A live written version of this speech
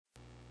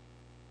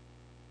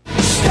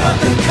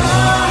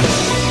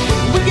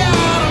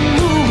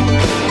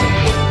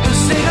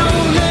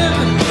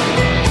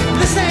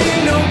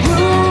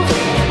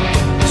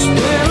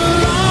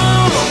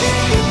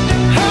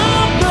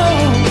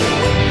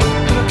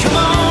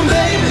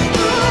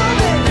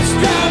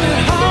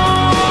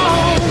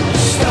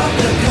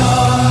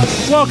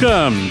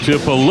Welcome to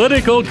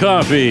Political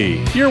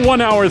Coffee, your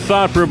 1 hour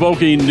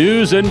thought-provoking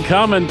news and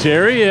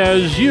commentary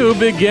as you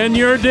begin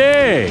your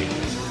day.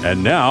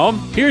 And now,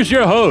 here's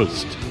your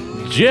host,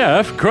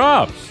 Jeff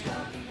Kropp.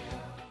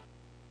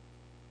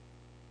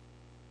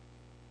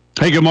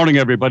 Hey, good morning,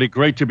 everybody.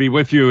 Great to be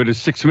with you. It is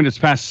 6 minutes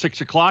past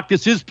 6 o'clock.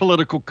 This is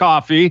Political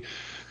Coffee.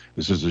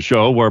 This is a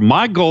show where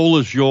my goal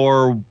as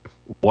your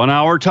 1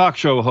 hour talk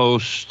show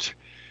host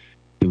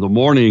in the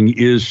morning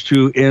is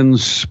to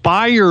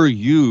inspire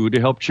you to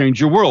help change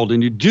your world.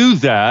 And you do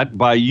that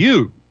by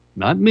you,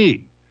 not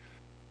me,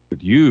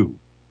 but you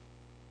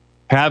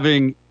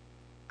having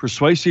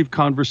persuasive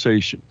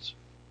conversations,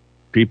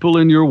 people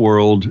in your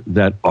world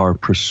that are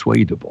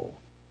persuadable.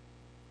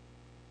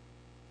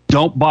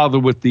 Don't bother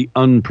with the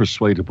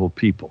unpersuadable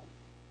people,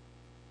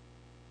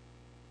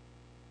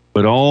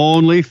 but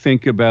only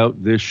think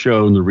about this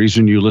show and the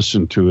reason you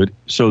listen to it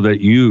so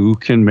that you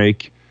can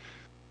make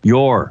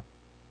your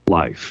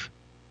life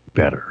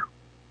better.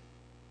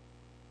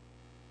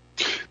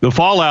 The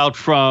fallout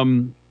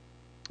from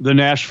the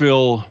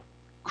Nashville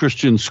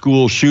Christian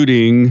school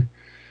shooting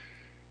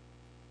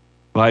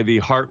by the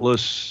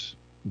heartless,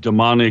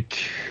 demonic,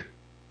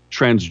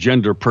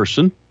 transgender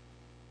person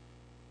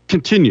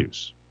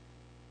continues.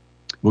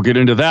 We'll get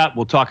into that.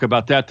 We'll talk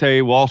about that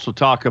today. We'll also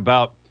talk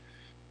about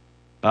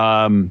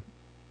how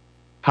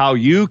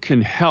you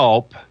can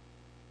help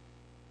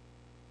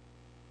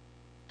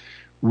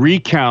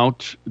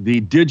recount the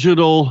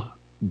digital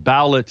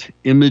ballot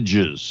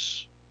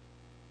images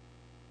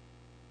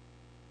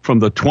from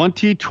the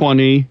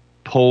 2020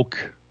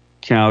 Polk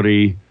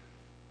County,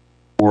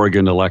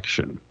 Oregon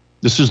election.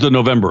 This is the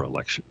November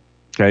election,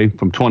 okay,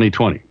 from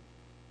 2020.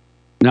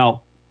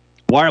 Now,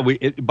 why are we,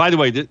 by the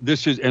way,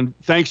 this is, and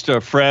thanks to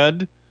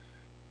Fred,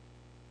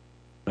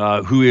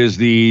 who is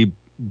the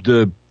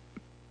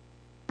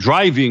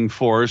driving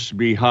force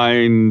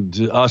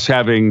behind us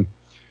having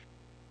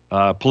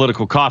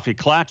political coffee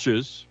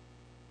clutches.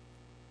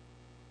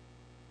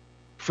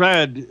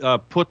 Fred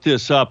put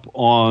this up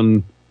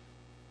on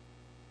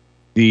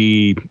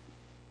the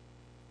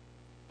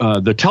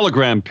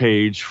Telegram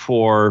page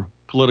for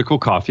Political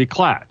Coffee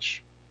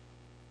Clutch.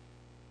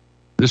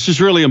 This is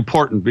really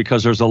important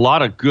because there's a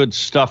lot of good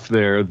stuff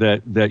there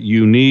that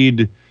you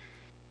need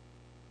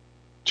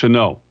to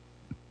know,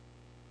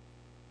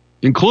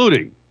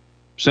 including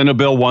Senate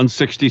Bill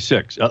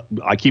 166.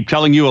 I keep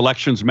telling you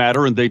elections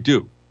matter, and they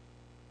do.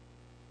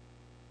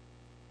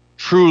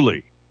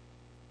 Truly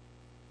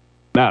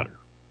matter.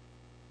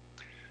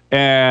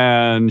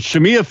 And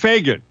Shemia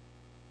Fagan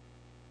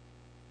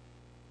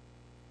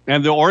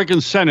and the Oregon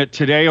Senate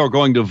today are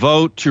going to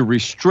vote to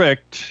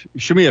restrict,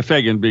 Shemia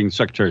Fagan being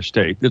Secretary of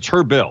State, it's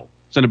her bill,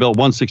 Senate Bill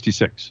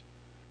 166.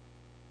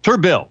 It's her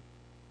bill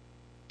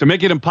to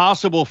make it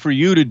impossible for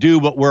you to do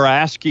what we're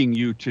asking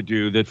you to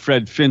do, that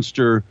Fred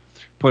Finster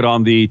put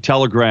on the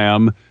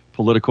Telegram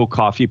Political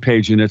Coffee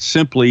page, and it's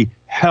simply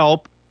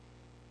help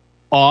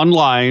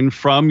online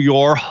from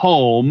your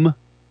home,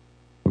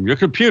 from your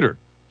computer,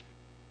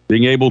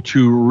 being able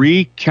to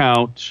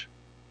recount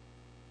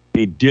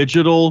the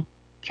digital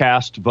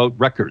cast vote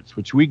records,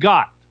 which we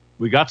got.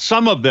 We got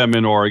some of them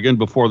in Oregon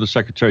before the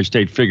Secretary of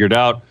State figured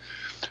out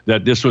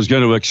that this was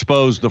going to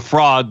expose the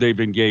fraud they've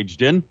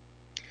engaged in.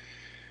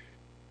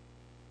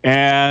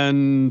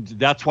 And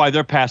that's why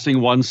they're passing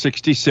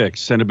 166,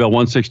 Senate Bill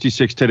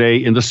 166 today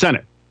in the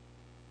Senate.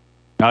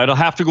 Now, it'll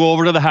have to go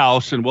over to the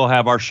House, and we'll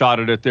have our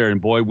shot at it there.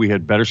 And boy, we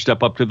had better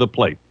step up to the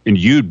plate. And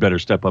you'd better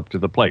step up to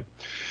the plate.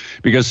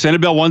 Because Senate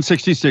Bill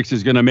 166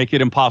 is going to make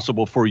it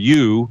impossible for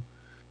you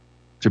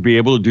to be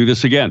able to do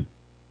this again.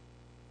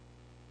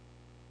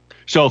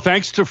 So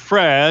thanks to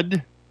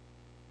Fred,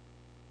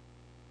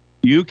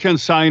 you can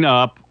sign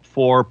up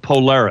for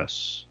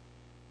Polaris.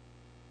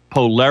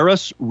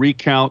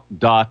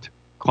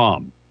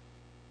 PolarisRecount.com.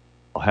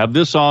 I'll have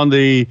this on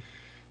the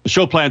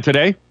show plan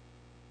today.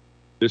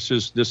 This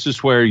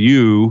is where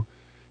you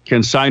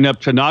can sign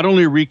up to not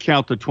only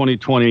recount the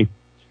 2020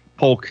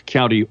 Polk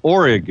County,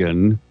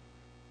 Oregon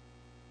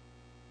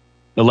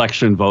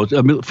election votes,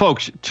 I mean,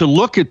 folks, to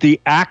look at the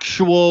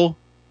actual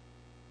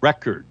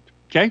record,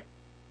 okay?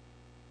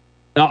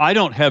 Now, I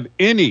don't have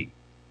any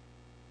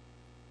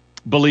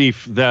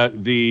belief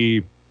that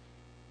the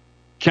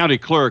county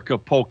clerk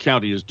of Polk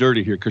County is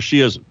dirty here, because she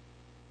isn't.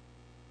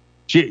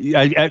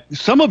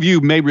 Some of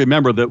you may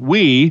remember that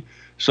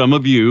some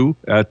of you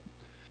at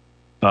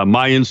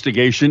my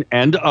instigation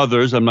and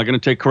others, I'm not going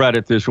to take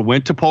credit this,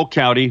 went to Polk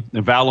County,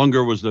 and Val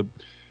Unger was the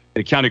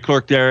county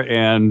clerk there,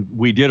 and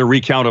we did a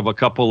recount of a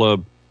couple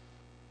of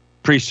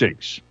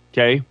precincts,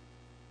 okay?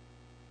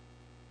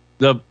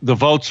 The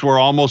votes were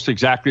almost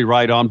exactly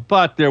right on,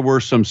 but there were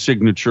some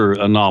signature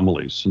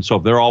anomalies, and so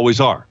there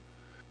always are.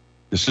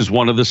 This is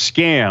one of the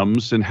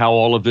scams in how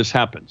all of this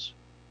happens.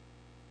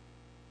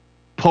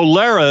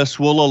 Polaris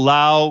will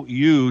allow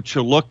you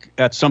to look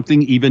at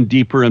something even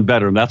deeper and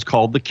better, and that's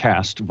called the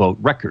cast vote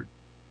record.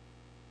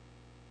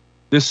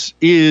 This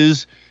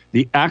is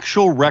the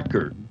actual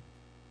record,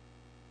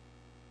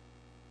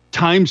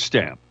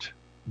 time-stamped,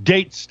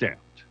 date-stamped,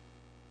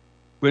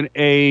 when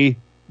a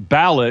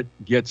ballot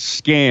gets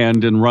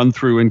scanned and run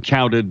through and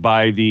counted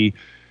by the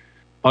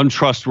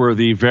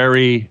untrustworthy,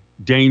 very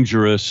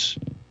dangerous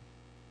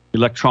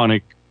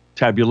electronic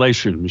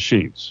tabulation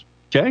machines.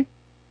 Okay?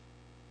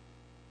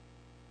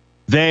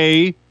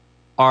 They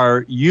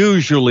are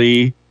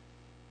usually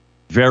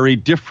very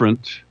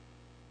different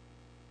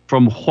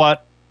from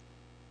what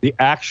the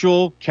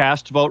actual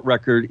cast vote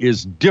record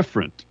is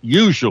different,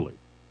 usually,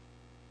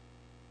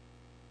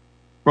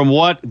 from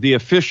what the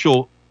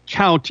official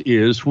count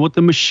is, what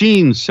the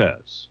machine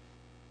says.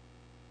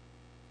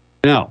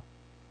 Now,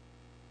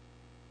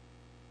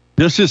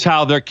 this is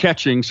how they're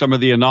catching some of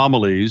the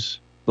anomalies,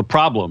 the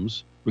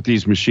problems with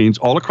these machines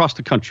all across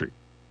the country.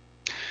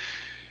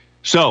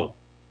 So,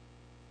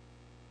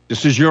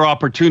 this is your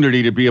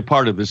opportunity to be a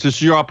part of this. This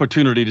is your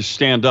opportunity to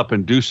stand up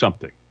and do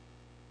something.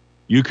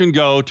 You can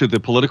go to the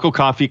Political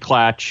Coffee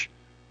Clatch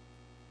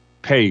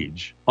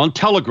page on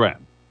Telegram.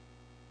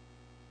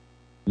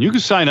 You can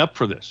sign up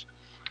for this.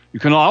 You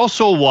can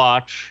also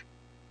watch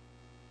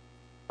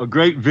a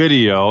great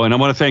video, and I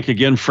want to thank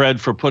again Fred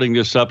for putting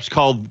this up. It's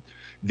called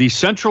The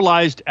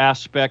Centralized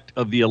Aspect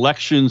of the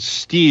Election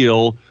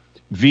Steal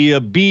via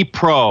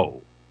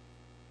B-Pro.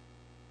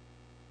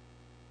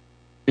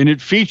 And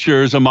it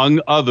features, among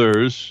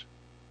others,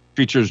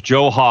 features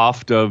Joe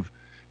Hoft of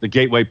the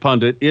Gateway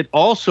Pundit. It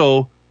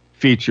also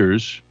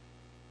features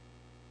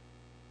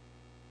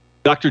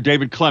Dr.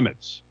 David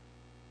Clements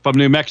from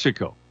New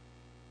Mexico.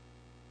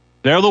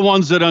 They're the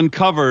ones that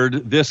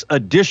uncovered this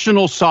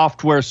additional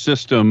software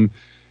system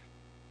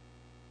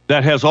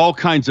that has all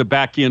kinds of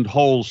back-end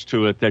holes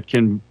to it that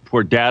can,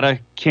 where data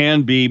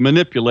can be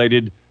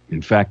manipulated,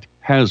 in fact,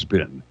 has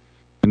been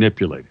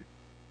manipulated.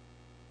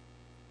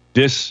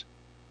 This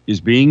is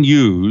being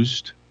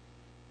used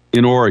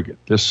in Oregon,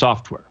 this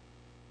software.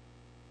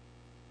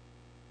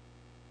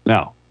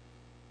 Now,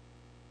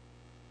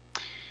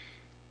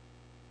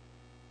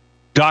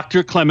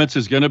 Dr. Clements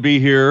is going to be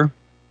here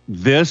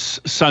this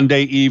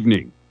Sunday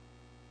evening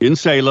in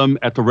Salem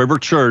at the River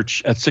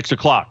Church at 6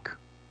 o'clock.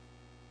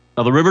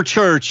 Now, the River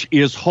Church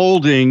is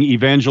holding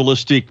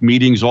evangelistic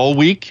meetings all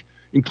week,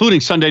 including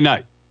Sunday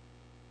night.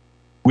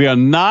 We are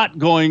not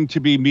going to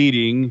be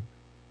meeting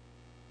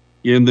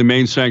in the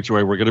main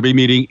sanctuary. We're going to be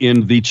meeting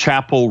in the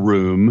chapel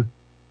room,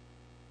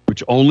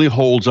 which only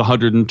holds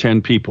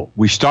 110 people.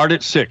 We start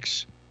at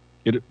 6.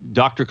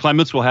 Dr.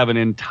 Clements will have an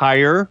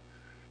entire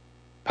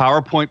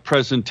PowerPoint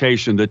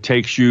presentation that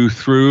takes you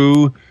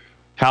through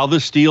how the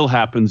steal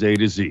happens A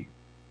to Z.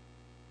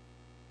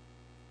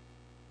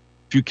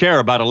 If you care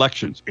about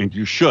elections, and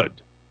you should,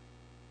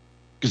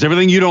 because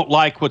everything you don't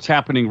like what's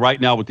happening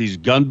right now with these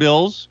gun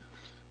bills,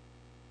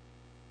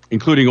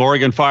 including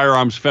Oregon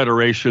Firearms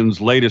Federation's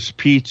latest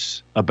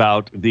piece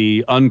about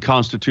the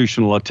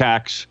unconstitutional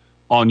attacks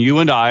on you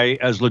and I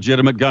as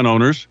legitimate gun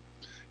owners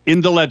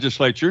in the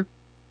legislature,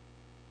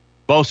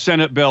 both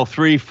Senate Bill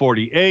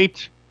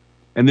 348,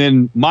 and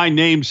then my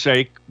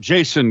namesake,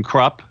 Jason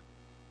Krupp,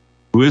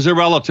 who is a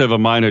relative of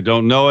mine. I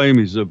don't know him.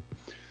 He's a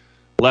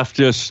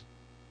leftist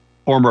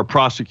former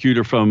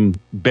prosecutor from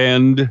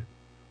Bend,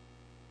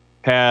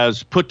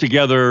 has put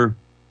together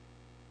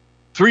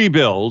 3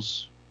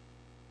 bills,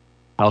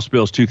 House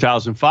Bills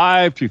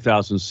 2005,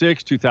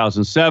 2006,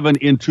 2007,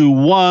 into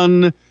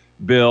one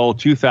bill,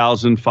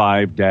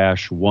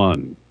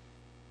 2005-1,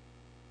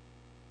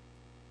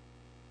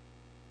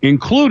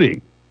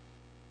 including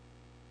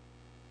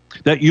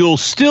that you'll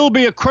still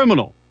be a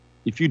criminal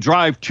if you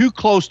drive too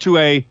close to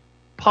a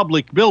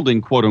public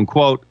building, quote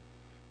unquote,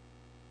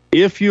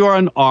 if you are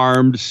an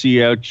armed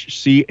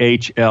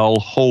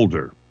CHL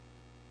holder.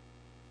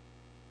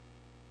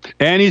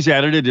 And he's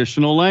added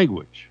additional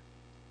language.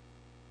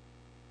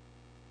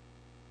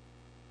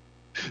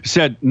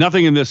 Said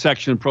nothing in this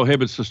section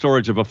prohibits the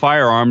storage of a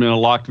firearm in a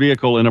locked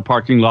vehicle in a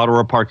parking lot or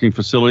a parking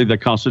facility that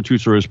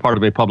constitutes or is part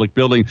of a public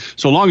building,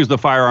 so long as the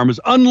firearm is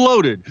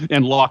unloaded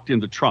and locked in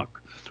the trunk,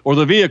 or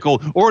the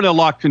vehicle, or in a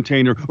locked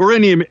container, or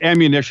any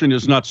ammunition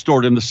is not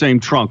stored in the same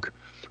trunk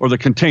or the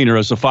container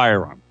as the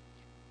firearm.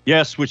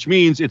 Yes, which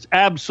means it's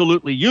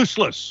absolutely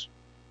useless.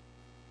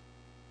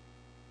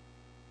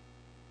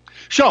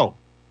 So,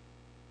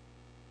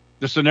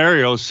 the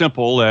scenario is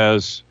simple,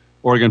 as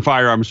Oregon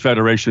Firearms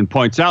Federation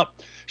points out.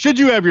 Should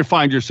you ever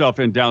find yourself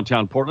in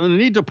downtown Portland and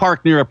need to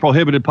park near a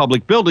prohibited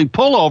public building,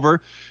 pull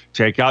over,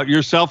 take out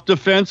your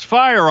self-defense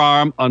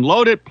firearm,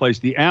 unload it, place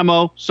the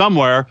ammo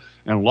somewhere,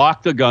 and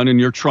lock the gun in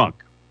your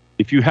trunk,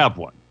 if you have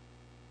one.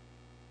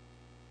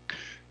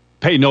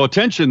 Pay no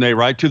attention, they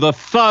write, to the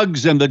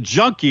thugs and the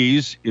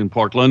junkies in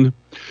Portland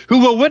who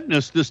will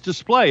witness this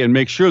display, and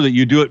make sure that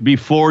you do it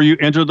before you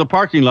enter the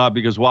parking lot,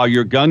 because while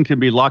your gun can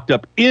be locked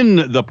up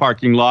in the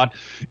parking lot,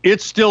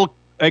 it's still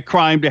a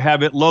crime to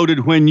have it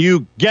loaded when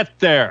you get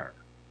there.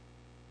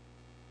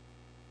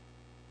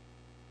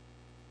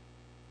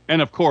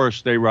 And of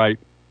course, they write,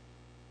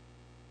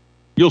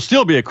 you'll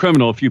still be a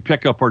criminal if you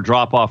pick up or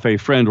drop off a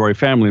friend or a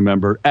family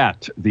member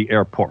at the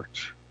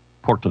airport,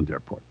 Portland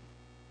Airport.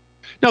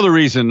 Another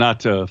reason not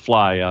to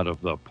fly out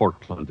of the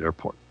Portland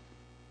Airport.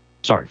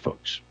 Sorry,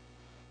 folks.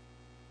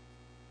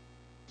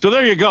 So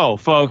there you go,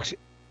 folks.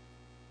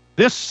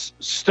 This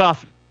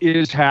stuff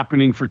is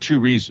happening for two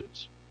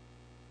reasons.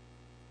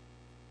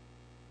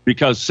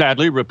 Because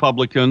sadly,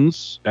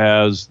 Republicans,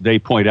 as they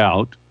point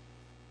out,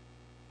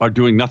 are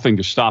doing nothing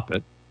to stop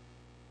it.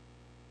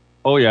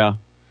 Oh, yeah.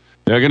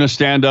 They're going to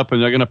stand up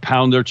and they're going to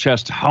pound their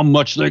chest how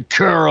much they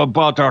care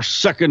about our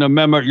Second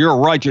Amendment. Your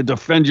right to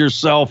defend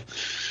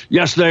yourself.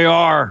 Yes, they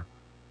are.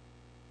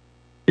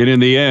 And in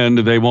the end,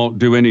 they won't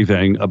do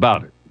anything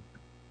about it.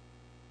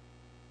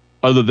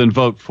 Other than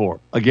vote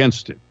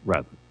against it,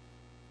 rather.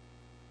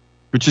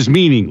 Which is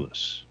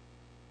meaningless.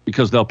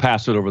 Because they'll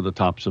pass it over the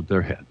tops of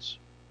their heads.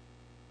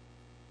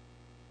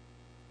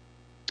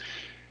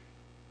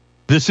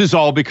 This is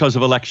all because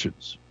of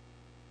elections.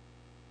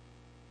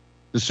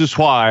 This is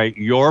why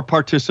your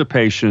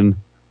participation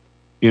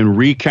in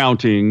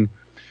recounting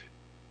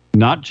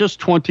not just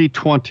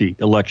 2020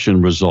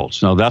 election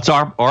results. Now, that's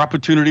our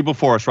opportunity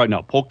before us right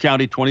now. Polk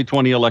County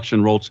 2020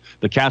 election results,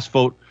 the cast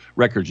vote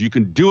records. You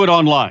can do it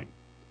online.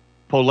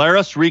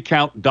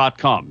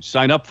 PolarisRecount.com.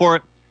 Sign up for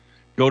it.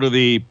 Go to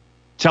the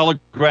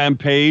Telegram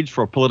page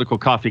for Political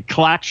Coffee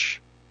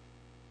Clatch,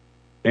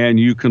 and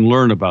you can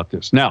learn about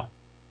this. Now,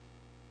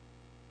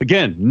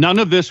 again, none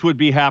of this would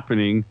be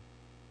happening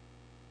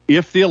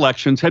if the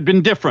elections had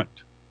been different.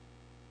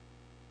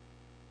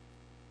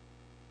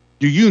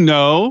 Do you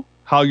know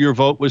how your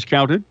vote was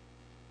counted?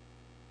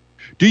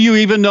 Do you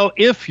even know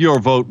if your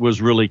vote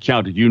was really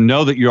counted? You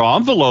know that your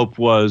envelope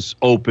was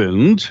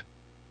opened,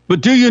 but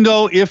do you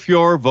know if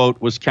your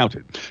vote was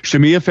counted?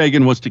 Shemia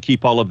Fagan wants to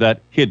keep all of that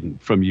hidden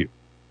from you.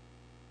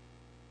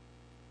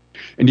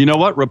 And you know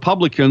what?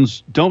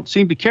 Republicans don't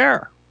seem to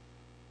care.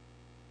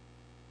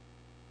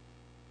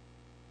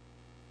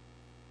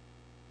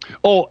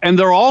 Oh, and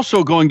they're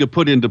also going to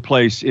put into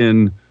place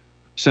in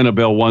Senate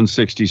Bill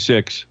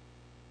 166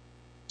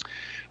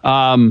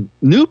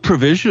 new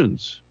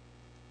provisions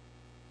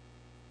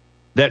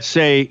that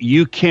say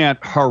you can't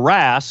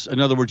harass.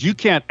 In other words, you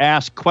can't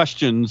ask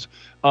questions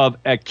of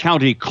a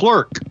county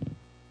clerk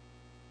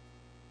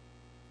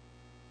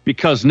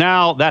because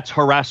now that's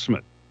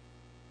harassment.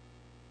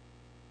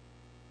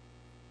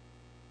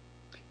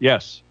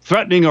 Yes,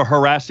 threatening or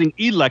harassing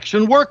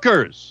election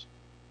workers,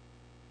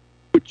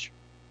 which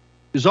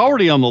is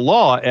already on the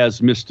law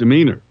as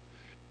misdemeanor.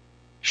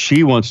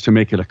 She wants to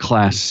make it a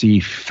Class C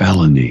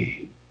felony.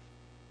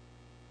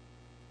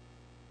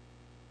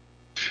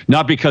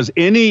 Not because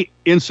any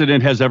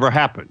incident has ever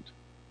happened,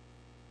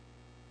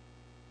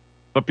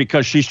 but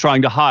because she's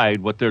trying to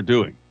hide what they're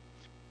doing.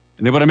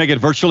 And they want to make it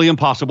virtually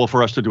impossible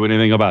for us to do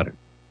anything about it.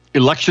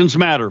 Elections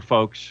matter,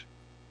 folks.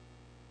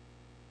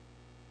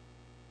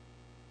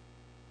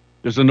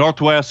 There's a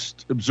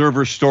Northwest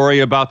Observer story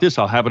about this.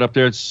 I'll have it up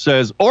there. It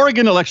says,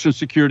 Oregon election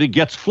security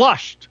gets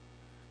flushed.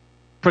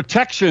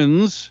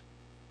 Protections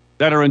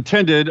that are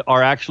intended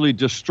are actually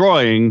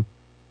destroying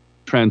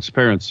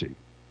transparency.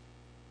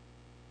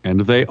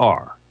 And they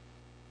are.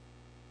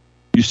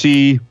 You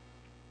see,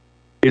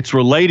 it's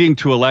relating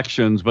to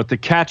elections, but the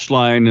catch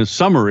line in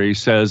summary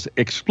says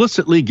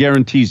explicitly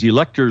guarantees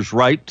electors'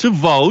 right to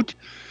vote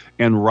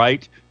and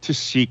right to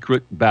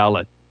secret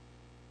ballot.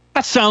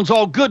 That sounds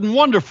all good and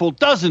wonderful,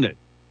 doesn't it?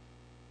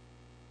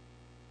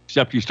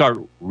 Except you start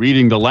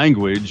reading the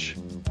language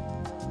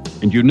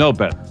and you know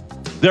better.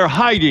 They're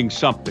hiding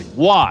something.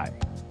 Why?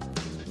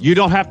 You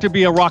don't have to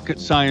be a rocket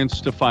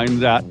science to find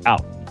that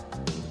out.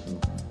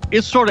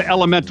 It's sort of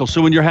elemental.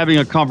 So when you're having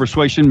a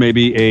conversation,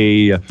 maybe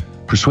a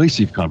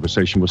persuasive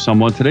conversation with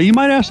someone today, you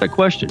might ask that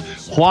question.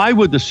 Why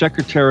would the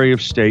Secretary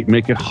of State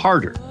make it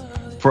harder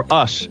for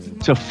us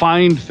to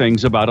find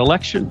things about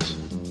elections?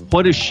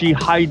 What is she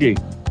hiding?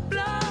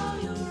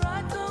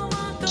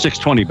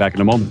 6:20, back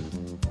in a moment.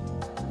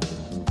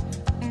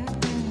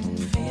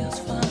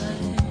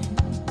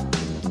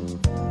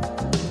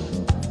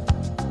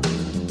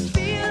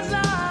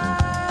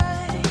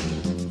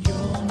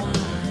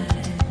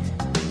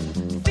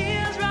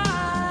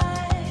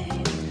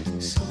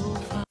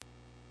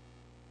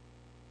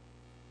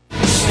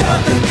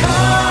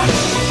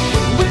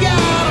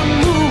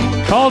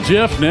 Call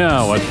Jeff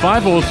now at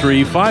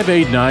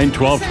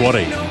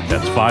 503-589-1220.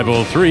 That's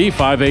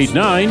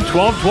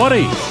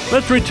 503-589-1220.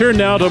 Let's return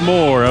now to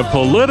more of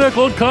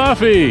Political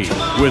Coffee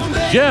with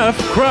Jeff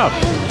Krupp.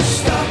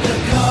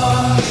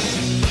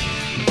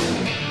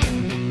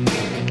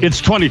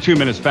 It's 22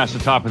 minutes past the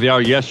top of the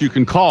hour. Yes, you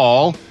can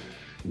call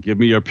and give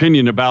me your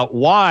opinion about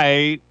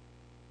why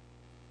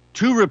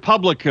two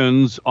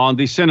Republicans on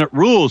the Senate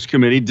Rules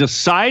Committee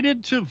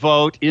decided to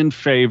vote in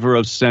favor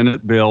of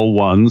Senate Bill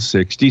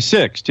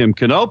 166. Tim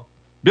Knopp,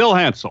 Bill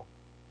Hansel.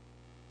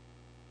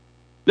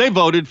 They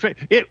voted for it.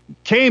 It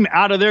came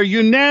out of there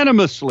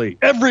unanimously.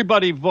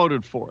 Everybody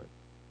voted for it.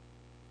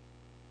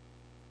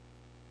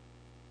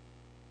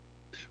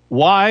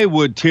 Why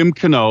would Tim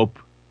Knopp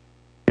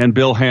and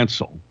Bill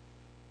Hansel,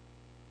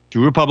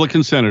 two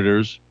Republican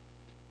senators,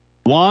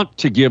 want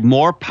to give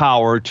more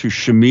power to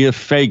Shemia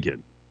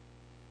Fagan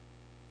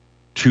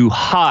to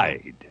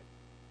hide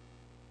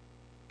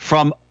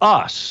from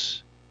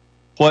us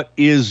what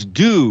is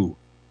due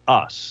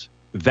us?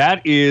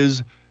 That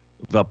is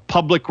the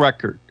public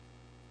record.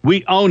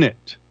 We own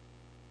it.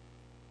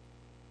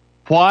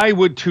 Why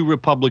would two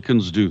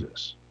Republicans do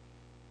this?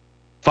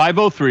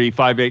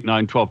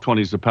 503-589-1220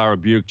 is the Power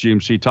Buick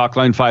GMC talk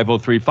line.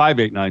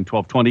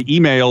 503-589-1220.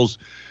 Emails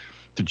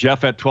to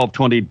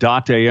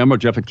jeff@1220.am or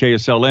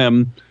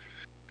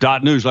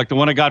jeff@kslm.news, like the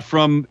one I got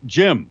from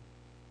Jim.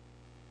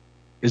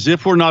 As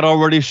if we're not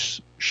already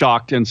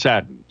shocked and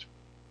saddened.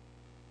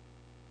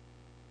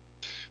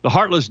 The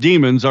heartless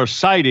demons are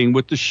siding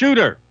with the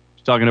shooter.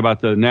 He's talking about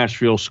the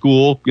Nashville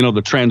school,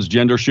 the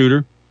transgender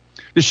shooter.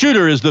 The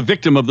shooter is the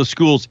victim of the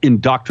school's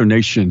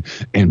indoctrination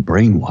and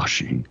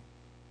brainwashing.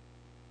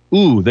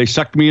 Ooh, they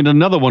sucked me into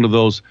another one of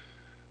those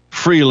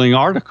Freeling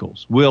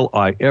articles. Will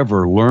I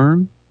ever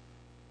learn?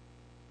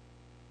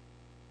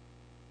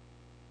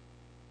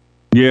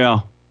 Yeah.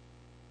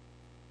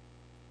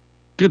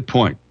 Good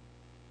point.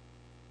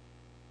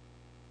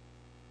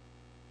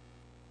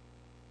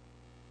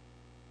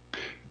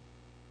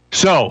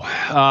 So,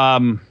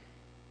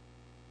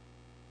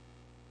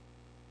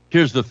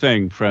 here's the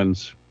thing,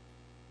 friends.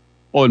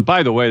 Oh, and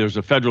by the way, there's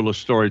a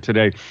Federalist story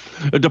today.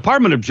 The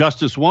Department of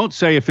Justice won't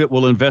say if it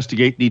will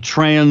investigate the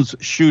trans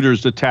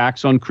shooters'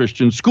 attacks on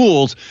Christian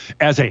schools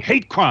as a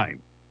hate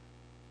crime.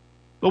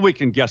 But we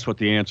can guess what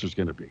the answer is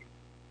going to be.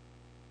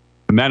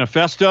 The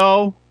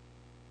manifesto,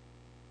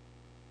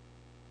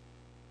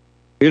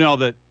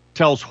 that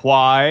tells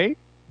why,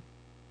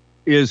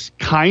 is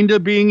kind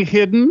of being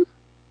hidden.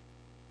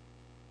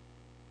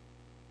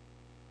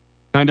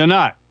 Kind of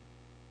not.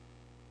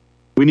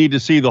 We need to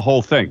see the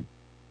whole thing.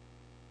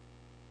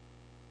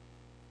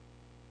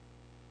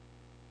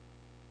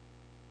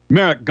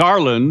 Merrick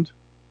Garland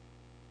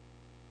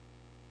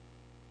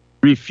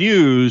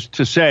refused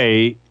to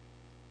say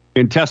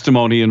in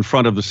testimony in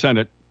front of the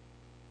Senate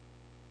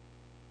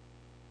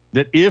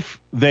that if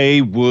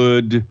they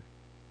would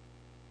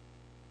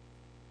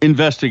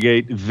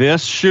investigate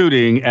this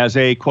shooting as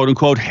a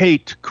quote-unquote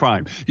hate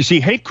crime. You see,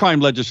 hate crime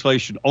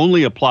legislation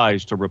only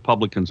applies to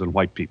Republicans and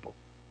white people.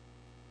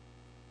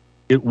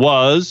 It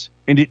was,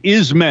 and it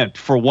is meant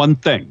for one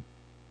thing,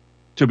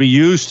 to be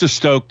used to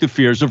stoke the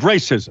fears of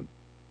racism.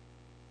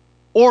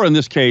 Or in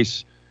this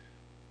case,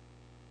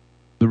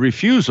 the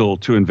refusal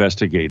to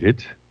investigate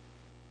it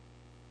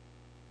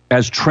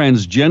as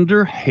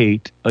transgender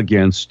hate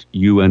against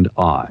you and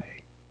I.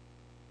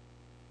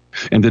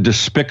 And the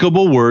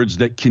despicable words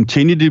that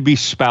continue to be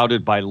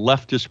spouted by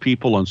leftist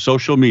people on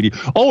social media.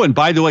 Oh, and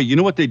by the way, you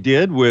know what they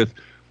did with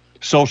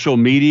social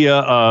media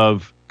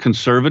of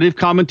conservative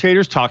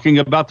commentators talking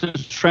about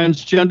this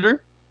transgender?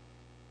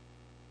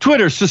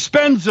 Twitter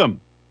suspends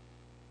them.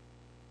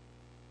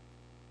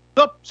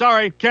 Oh,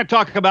 sorry, can't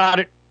talk about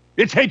it.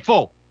 It's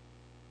hateful.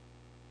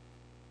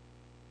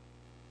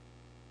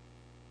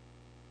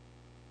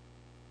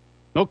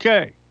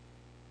 Okay.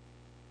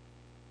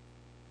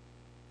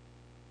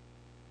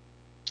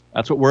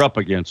 That's what we're up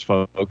against,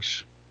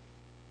 folks.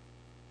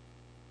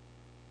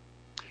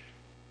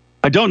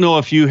 I don't know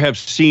if you have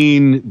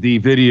seen the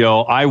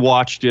video. I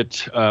watched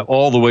it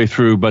all the way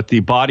through, but the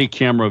body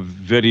camera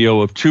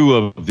video of two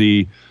of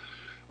the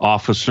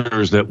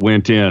officers that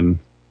went in,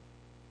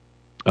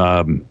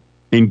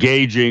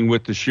 engaging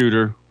with the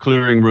shooter,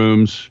 clearing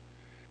rooms.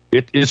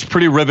 It is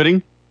pretty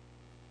riveting.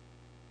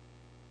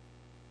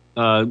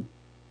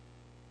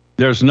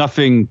 There's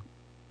nothing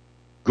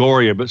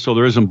gory, but so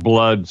there isn't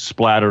blood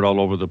splattered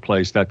all over the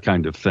place, that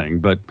kind of thing.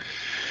 But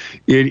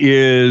it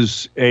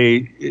is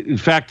in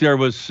fact, there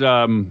was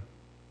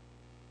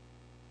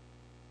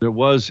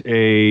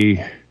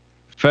a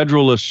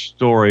Federalist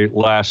story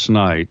last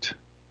night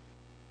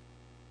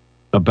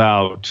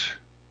about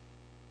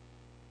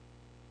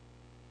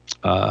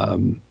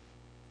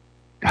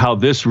how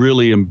this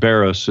really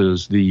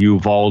embarrasses the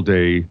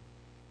Uvalde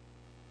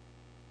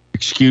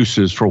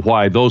excuses for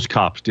why those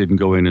cops didn't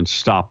go in and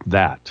stop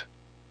that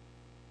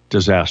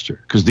disaster,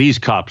 because these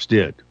cops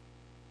did.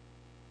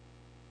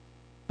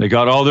 They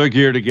got all their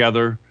gear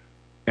together,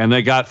 and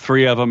they got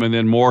 3 of them, and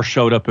then more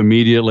showed up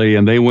immediately,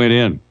 and they went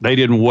in. They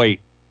didn't wait.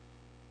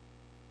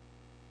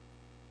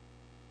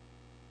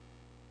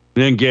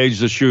 They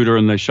engaged the shooter,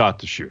 and they shot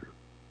the shooter.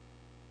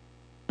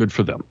 Good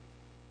for them.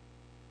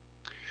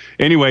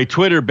 Anyway,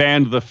 Twitter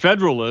banned the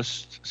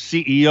Federalist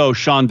CEO,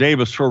 Sean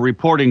Davis, for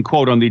reporting,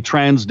 quote, on the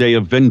Trans Day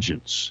of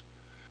Vengeance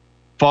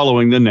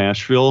following the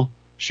Nashville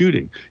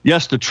shooting.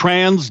 Yes, the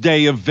Trans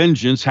Day of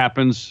Vengeance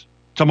happens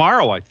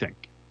tomorrow, I think.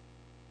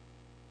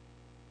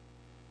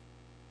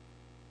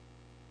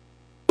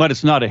 But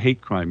it's not a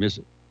hate crime, is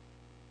it?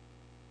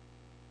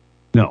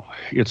 No,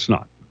 it's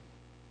not.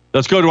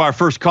 Let's go to our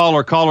first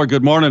caller. Caller,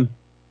 good morning.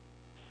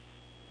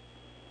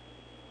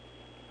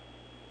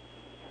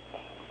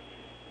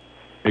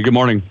 Hey, good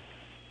morning.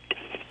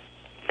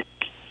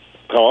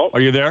 Hello? Are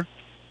you there?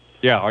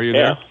 Yeah, are you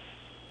there?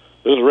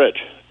 This is Rich.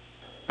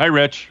 Hi,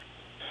 Rich.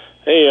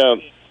 Hey,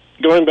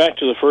 going back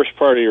to the first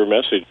part of your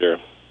message there,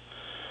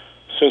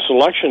 since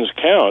elections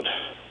count,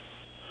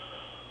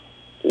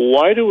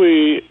 why do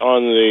we,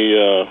 on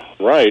the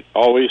right,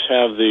 always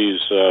have these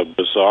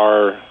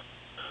bizarre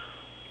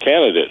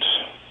candidates,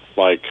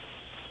 like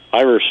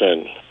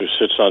Iverson, who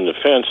sits on the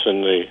fence,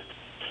 and the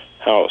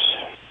House.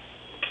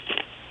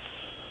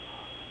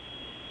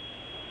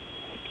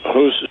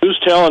 Who's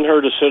telling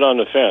her to sit on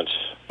the fence?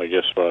 I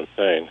guess what I'm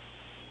saying.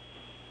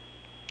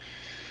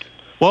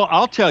 Well,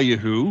 I'll tell you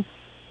who.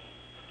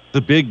 The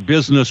big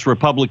business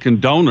Republican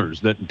donors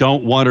that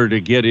don't want her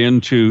to get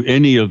into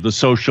any of the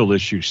social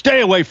issues.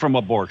 Stay away from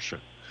abortion.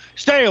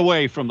 Stay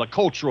away from the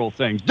cultural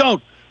things.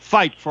 Don't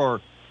fight for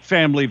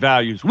family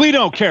values. We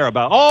don't care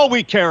about. All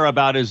we care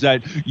about is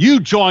that you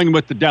join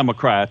with the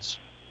Democrats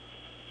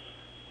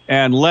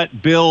and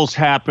let bills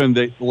happen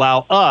that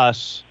allow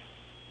us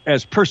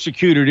as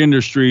persecuted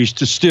industries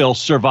to still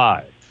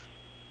survive.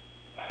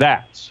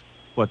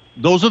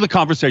 Those are the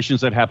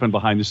conversations that happen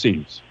behind the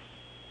scenes.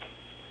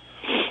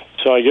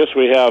 So I guess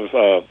we have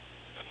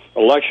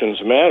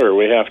elections matter.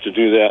 We have to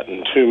do that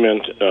in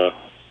I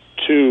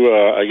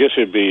guess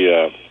it'd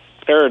be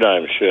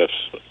paradigm shifts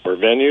or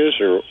venues,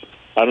 or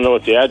I don't know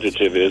what the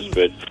adjective is,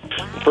 but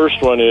the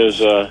first one is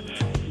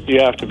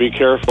you have to be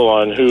careful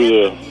on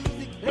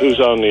who's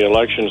on the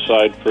election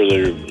side for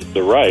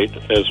the right,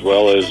 as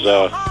well as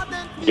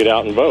get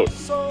out and vote.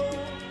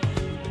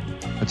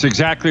 That's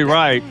exactly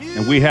right.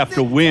 And we have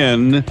to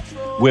win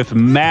with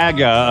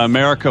MAGA,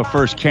 America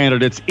First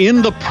candidates,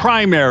 in the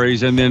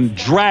primaries and then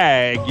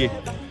drag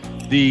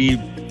the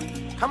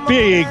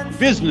big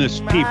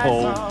business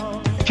people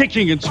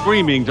kicking and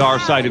screaming to our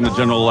side in the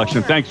general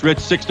election. Thanks, Rich.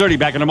 6:30,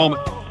 back in a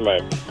moment.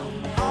 Right.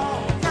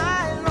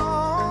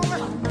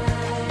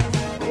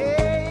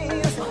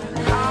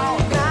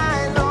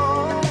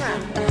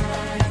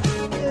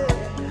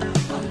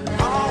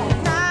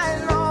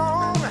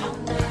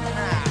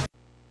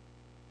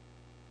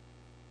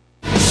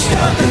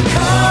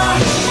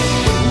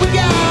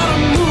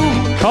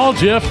 Call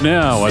Jeff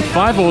now at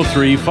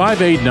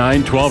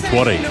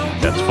 503-589-1220.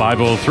 That's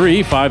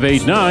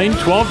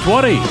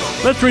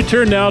 503-589-1220. Let's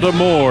return now to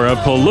more of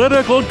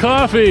Political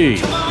Coffee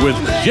with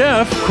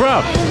Jeff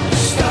Krupp.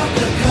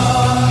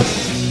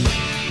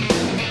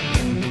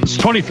 It's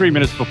 23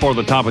 minutes before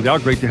the top of the hour.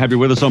 Great to have you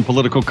with us on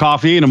Political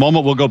Coffee. In a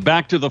moment, we'll go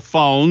back to the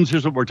phones.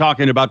 Here's what we're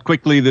talking about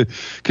quickly: the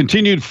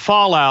continued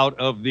fallout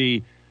of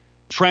the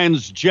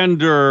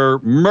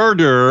transgender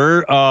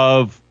murder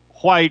of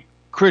white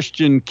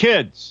Christian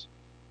kids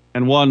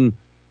and one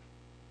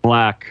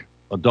black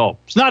adult.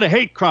 It's not a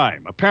hate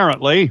crime,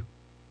 apparently.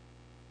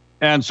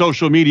 And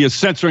social media is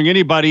censoring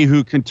anybody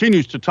who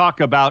continues to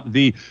talk about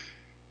the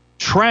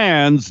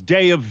Trans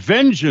Day of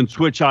Vengeance,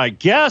 which I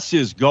guess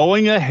is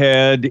going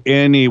ahead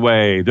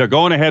anyway. They're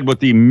going ahead with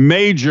the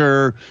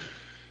major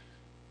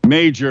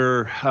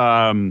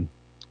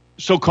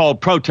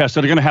so-called protests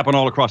that are going to happen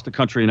all across the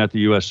country and at the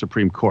U.S.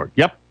 Supreme Court.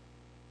 Yep.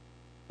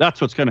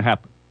 That's what's going to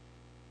happen.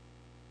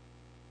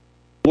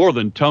 More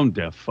than tone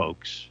deaf,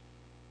 folks.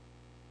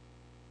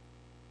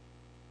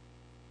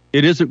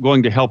 It isn't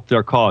going to help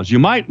their cause. You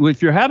might,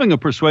 if you're having a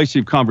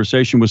persuasive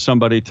conversation with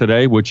somebody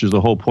today, which is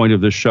the whole point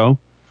of this show,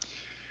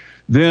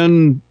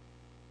 then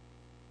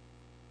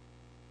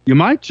you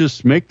might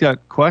just make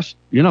that question,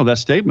 that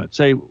statement.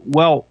 Say,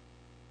 well,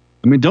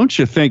 don't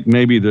you think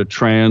maybe the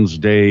Trans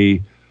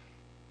Day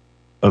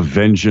of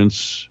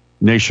Vengeance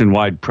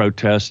nationwide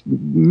protest,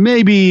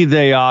 maybe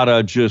they ought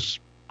to just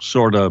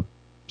sort of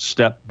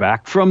step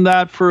back from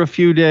that for a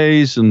few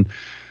days and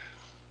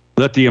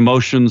let the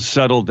emotions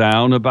settle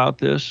down about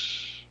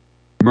this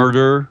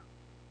murder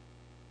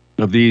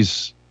of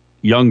these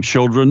young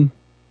children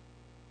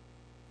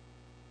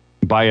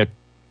by a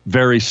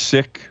very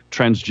sick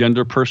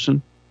transgender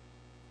person?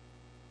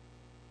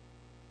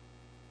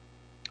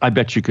 I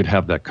bet you could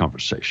have that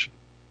conversation.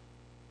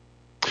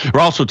 We're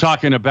also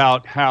talking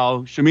about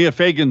how Shemia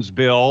Fagan's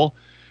bill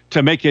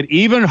to make it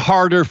even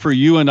harder for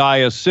you and I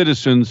as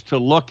citizens to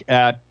look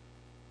at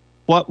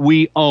what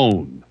we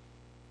own.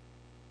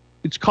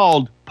 It's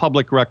called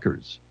public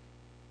records,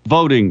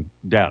 voting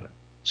data.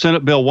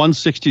 Senate Bill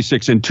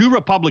 166, and 2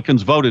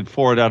 Republicans voted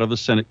for it out of the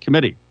Senate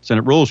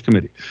Rules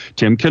Committee,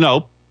 Tim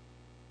Knopp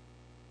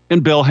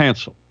and Bill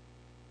Hansel.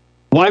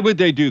 Why would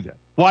they do that?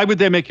 Why would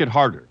they make it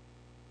harder?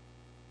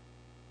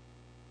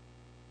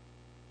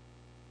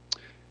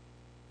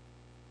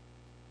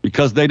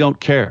 Because they don't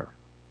care.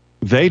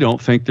 They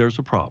don't think there's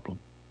a problem.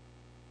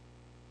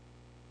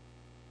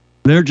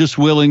 They're just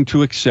willing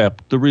to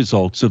accept the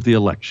results of the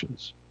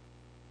elections.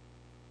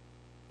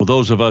 Well,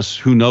 those of us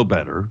who know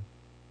better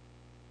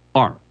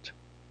aren't.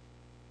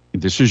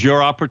 This is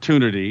your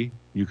opportunity.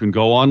 You can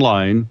go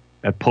online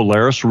at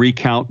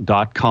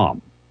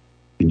polarisrecount.com,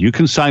 and you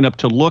can sign up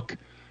to look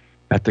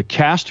at the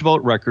cast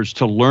vote records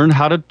to learn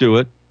how to do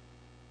it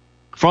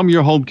from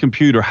your home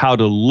computer, how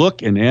to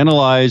look and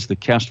analyze the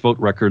cast vote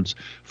records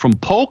from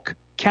Polk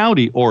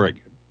County,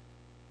 Oregon,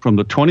 from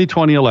the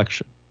 2020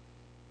 election.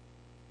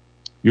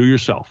 You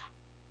yourself.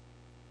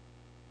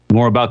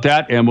 More about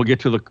that, and we'll get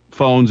to the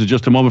phones in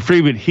just a moment.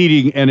 Freeman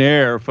Heating and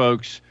Air,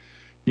 folks,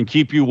 can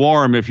keep you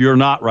warm if you're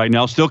not right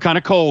now. Still kind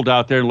of cold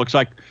out there. It looks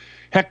like,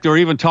 heck, they're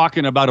even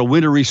talking about a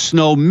wintry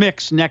snow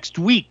mix next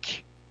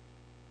week.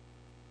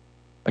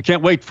 I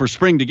can't wait for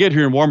spring to get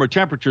here and warmer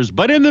temperatures.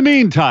 But in the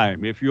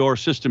meantime, if your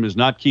system is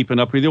not keeping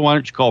up with you, why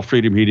don't you call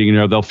Freedom Heating and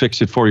Air? They'll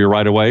fix it for you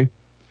right away.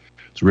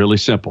 It's really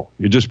simple.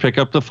 You just pick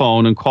up the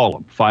phone and call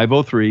them.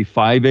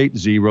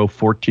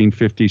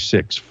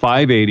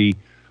 503-580-1456.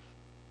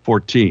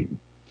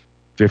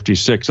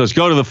 580-1456. Let's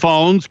go to the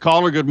phones.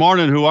 Caller, good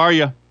morning. Who are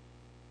you?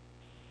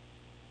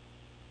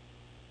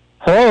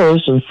 Hello,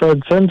 this is Fred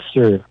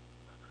Fenster.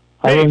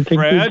 I didn't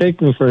think you'd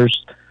take me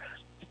first.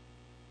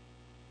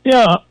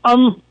 Yeah,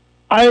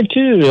 I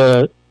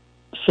too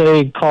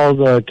call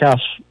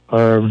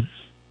the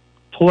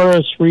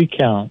Polaris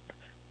recount.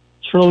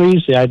 It's real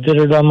easy. I did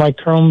it on my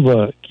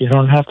Chromebook. You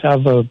don't have to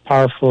have a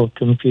powerful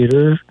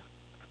computer.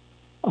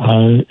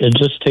 It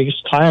just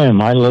takes time.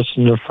 I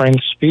listen to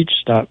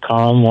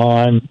frankspeech.com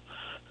while I'm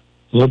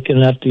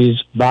looking at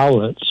these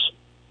ballots.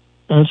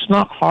 And it's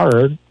not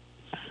hard.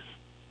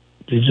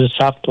 You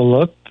just have to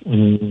look,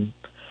 and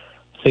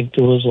I think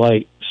there was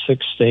like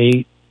 6 to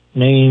 8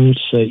 names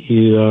that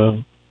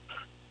you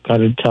got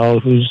to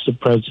tell who's the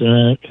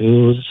president,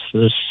 who's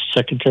the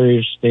Secretary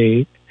of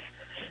State.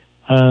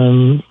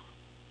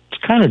 It's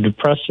kind of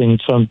depressing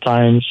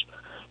sometimes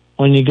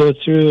when you go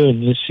through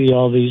and you see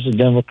all these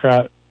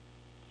Democrat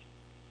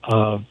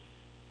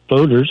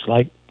voters.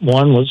 Like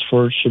one was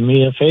for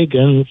Shemia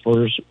Fagan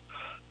for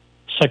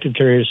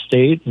Secretary of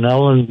State, and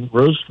Ellen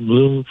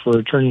Rosenblum for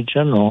Attorney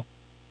General.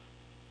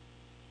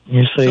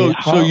 You say,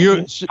 how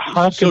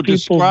can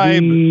people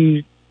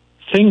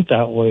think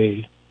that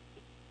way?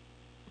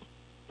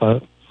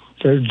 But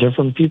there are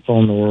different people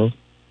in the world.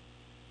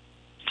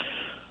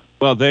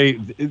 Well,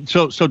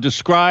 so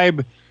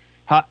describe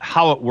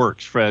how it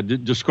works,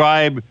 Fred.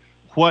 Describe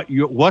what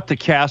the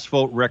cast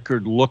vote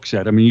record looks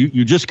at. I mean,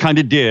 you just kind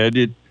of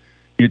did.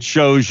 It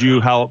shows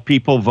you how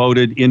people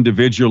voted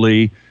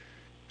individually.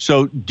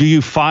 So do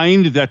you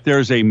find that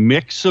there's a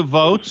mix of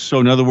votes? So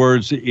in other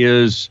words,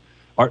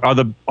 are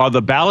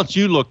the ballots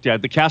you looked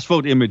at, the cast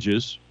vote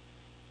images,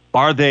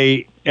 are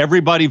they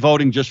everybody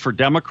voting just for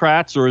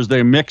Democrats, or is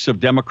there a mix of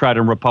Democrat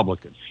and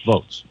Republican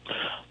votes?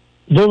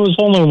 There was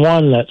only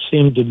one that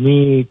seemed to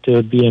me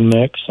to be a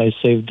mix. I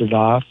saved it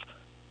off.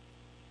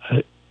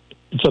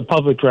 It's a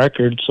public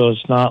record, so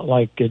it's not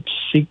like it's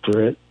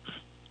secret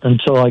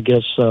until, I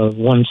guess,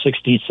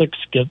 166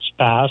 gets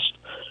passed.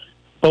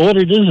 But what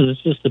it is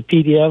it's just a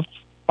PDF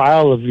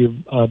file of your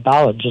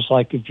ballot, just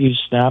like if you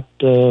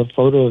snapped a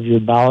photo of your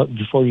ballot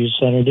before you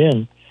sent it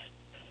in.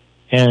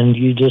 And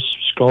you just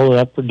scroll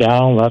up or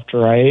down, left or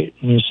right,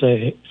 and you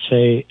say,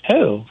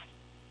 oh,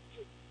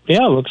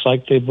 yeah, it looks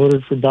like they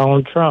voted for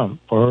Donald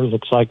Trump, or it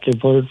looks like they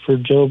voted for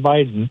Joe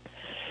Biden.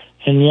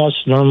 And yes,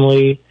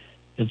 normally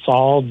it's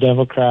all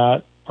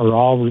Democrat or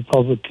all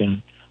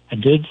Republican. I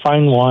did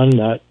find one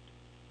that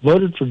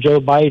voted for Joe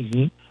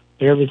Biden,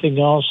 but everything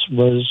else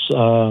was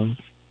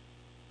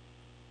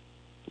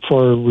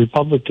for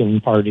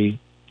Republican Party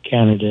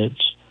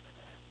candidates.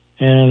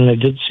 And I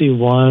did see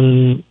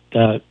one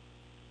that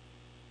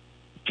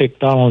picked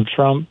Donald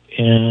Trump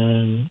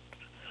and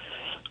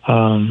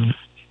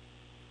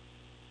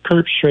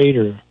Kurt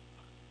Schrader.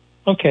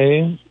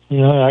 Okay,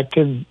 that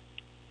could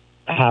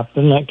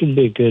happen. That could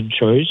be a good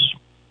choice.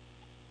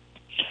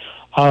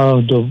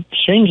 The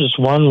strangest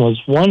one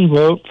was one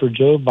vote for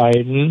Joe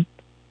Biden,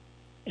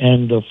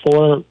 and the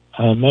 4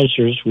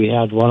 measures we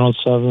had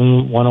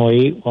 107,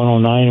 108,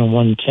 109, and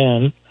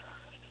 110,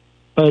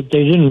 but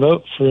they didn't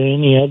vote for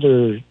any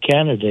other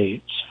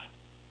candidates.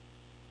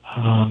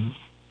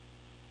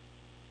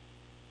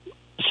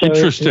 So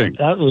interesting.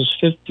 That was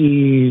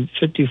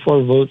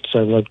 54 votes I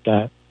looked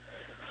at.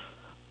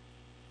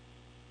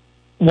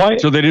 Why?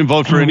 So they didn't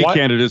vote for any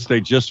candidates. They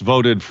just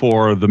voted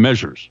for the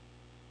measures.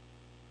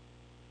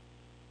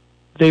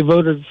 They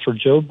voted for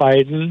Joe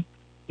Biden,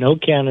 no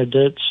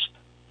candidates,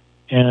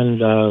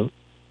 and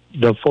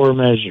the 4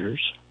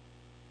 measures.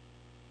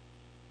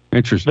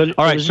 Interesting. But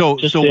all right. So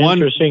one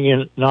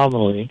interesting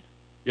anomaly.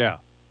 Yeah.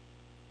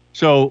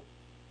 So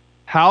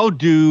how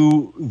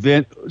do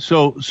then?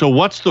 So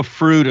what's the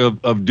fruit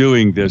of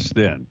doing this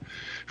then,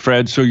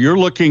 Fred? So you're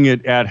looking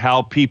at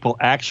how people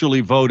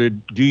actually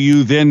voted. Do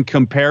you then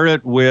compare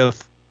it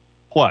with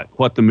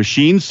what the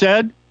machine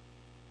said?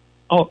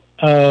 Oh,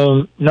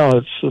 no,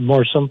 it's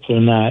more simple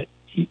than that.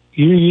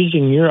 You're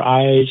using your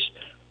eyes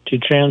to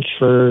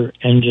transfer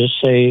and just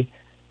say,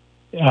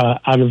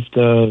 out of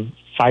the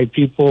 5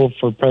 people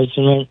for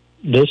president,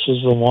 this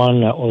is the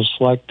one that was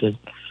selected.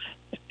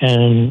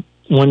 And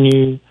when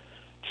you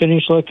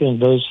finish looking at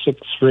those 6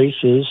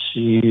 races,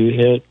 you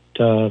hit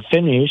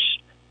finish,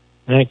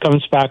 and it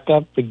comes back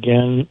up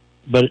again,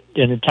 but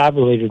in a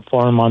tabulated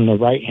form on the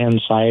right-hand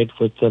side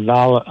with the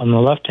ballot on the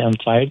left-hand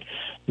side.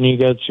 And you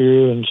go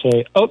through and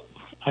say, oh,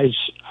 I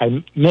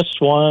missed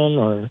one,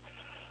 or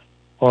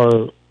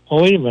oh,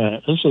 wait a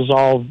minute, this is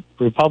all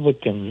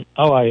Republican.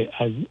 Oh,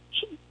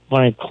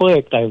 when I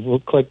clicked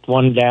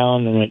one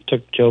down, and it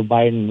took Joe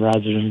Biden rather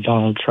than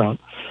Donald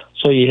Trump.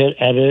 So you hit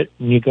edit,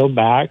 and you go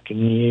back,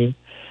 and you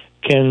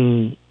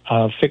can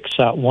fix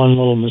that one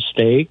little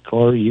mistake,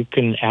 or you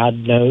can add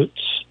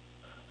notes.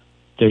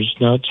 There's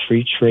notes for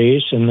each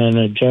race, and then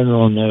a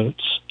general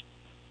notes.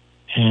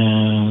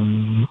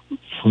 And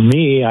for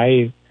me,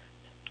 I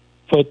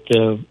put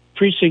the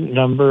precinct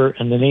number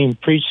and the name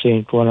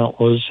precinct when it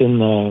was in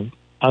the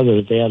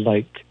other. They had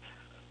like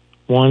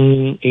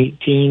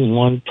 118,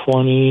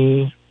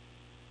 120,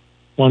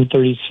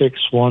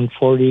 136,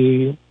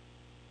 140,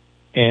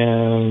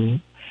 and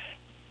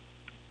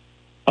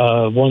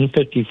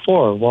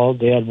 154. Well,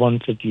 they had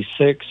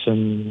 156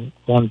 and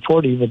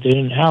 140, but they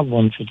didn't have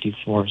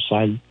 154.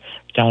 So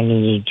down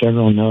in the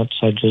general notes,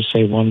 I just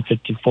say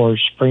 154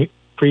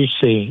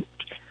 precinct.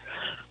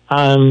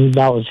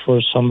 That was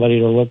for somebody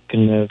to look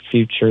in the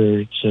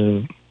future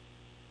to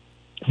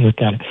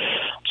look at it.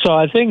 So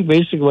I think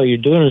basically what you're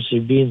doing is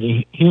you're being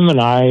the human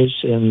eyes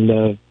in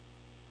the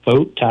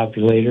vote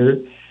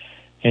tabulator,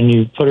 and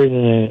you put it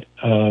in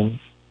a.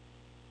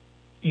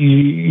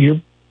 You're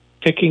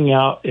picking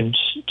out and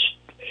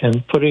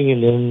putting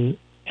it in,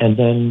 and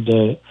then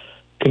the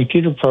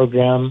computer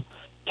program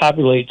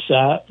tabulates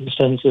that and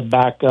sends it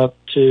back up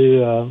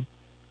to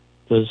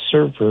the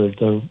server,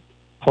 the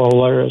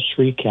Polaris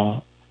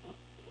recount.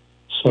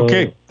 So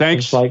okay,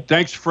 thanks.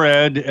 Thanks,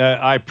 Fred.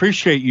 I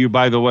appreciate you,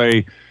 by the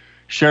way,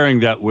 sharing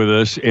that with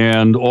us,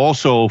 and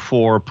also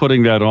for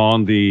putting that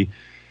on the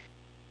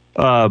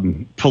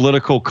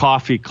Political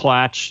Coffee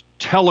Clatch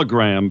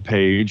Telegram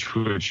page,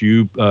 which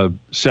you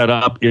set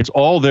up. It's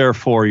all there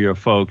for you,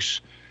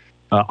 folks.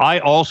 I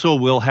also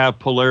will have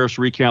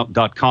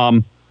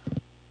polarisrecount.com,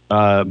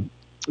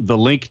 the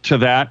link to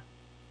that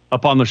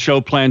up on the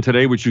show plan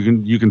today, which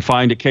you can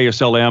find at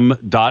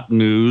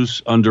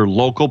kslm.news under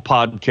local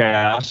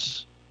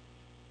podcasts.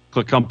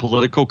 Click on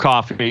Political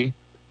Coffee,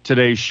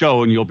 today's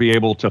show, and you'll be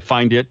able to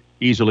find it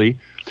easily.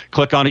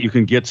 Click on it. You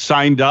can get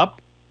signed up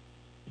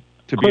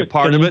to be a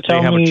part of it. They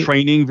have a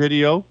training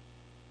video.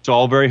 It's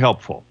all very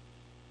helpful.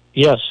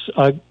 Yes.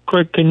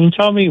 Quick, can you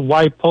tell me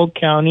why Polk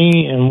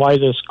County and why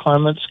this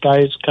Clements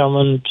guy is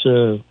coming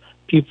to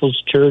People's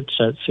Church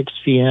at 6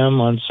 p.m.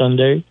 on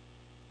Sunday?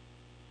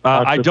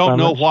 I don't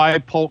know why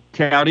Polk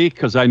County,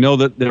 because I know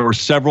that there were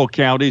several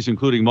counties,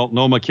 including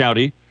Multnomah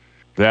County,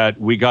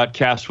 that we got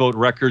cast vote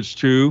records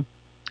to.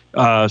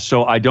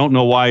 So I don't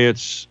know why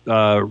it's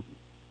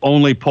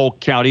only Polk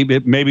County.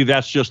 Maybe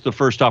that's just the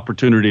first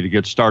opportunity to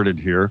get started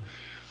here.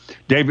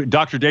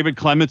 Dr. David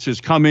Clements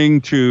is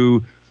coming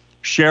to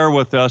share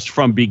with us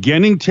from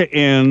beginning to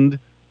end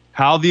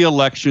how the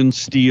election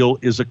steal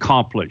is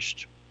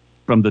accomplished.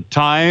 From the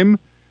time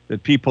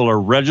that people are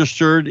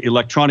registered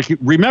electronically.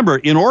 Remember,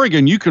 in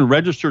Oregon, you can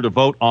register to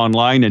vote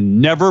online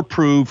and never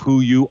prove who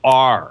you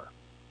are.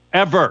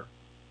 Ever.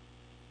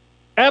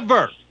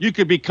 You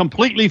could be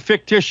completely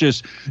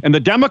fictitious. And the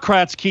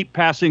Democrats keep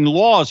passing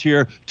laws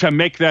here to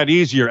make that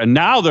easier. And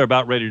now they're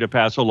about ready to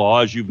pass a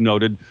law, as you've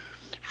noted,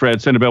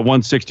 Fred, Senate Bill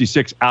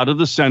 166 out of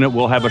the Senate.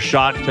 We'll have a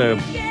shot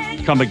to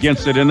come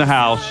against it in the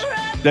House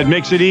that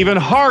makes it even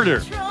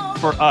harder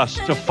for us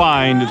to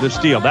find the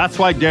steal. That's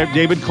why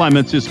David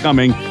Clements is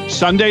coming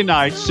Sunday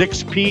night,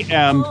 6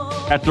 p.m.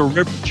 at the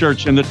River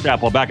Church in the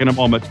chapel. Back in a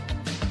moment.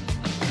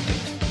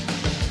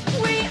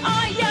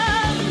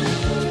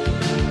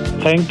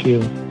 Thank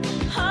you.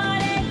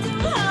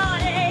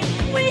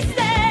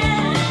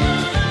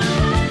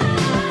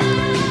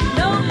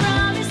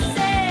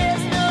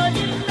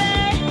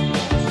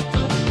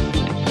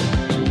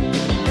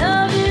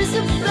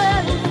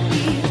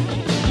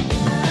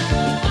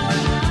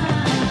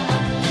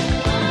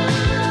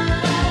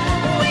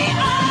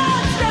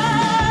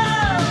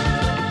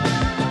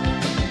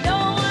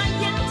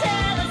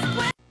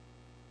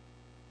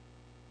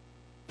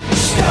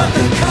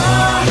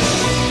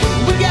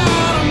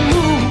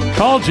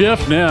 Call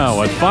Jeff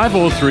now at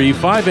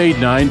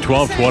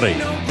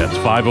 503-589-1220. That's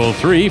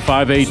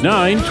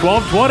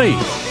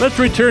 503-589-1220. Let's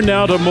return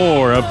now to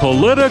more of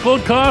Political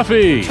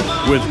Coffee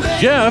with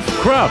Jeff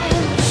Krupp.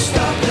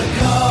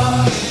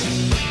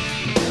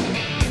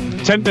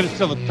 10 minutes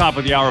till the top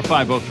of the hour,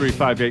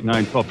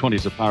 503-589-1220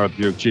 is the Power Up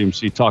Buick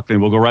GMC Talk Thing.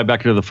 We'll go right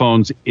back to the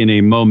phones in a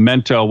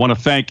momento. I want to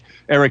thank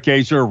Eric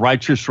Azer,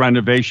 Righteous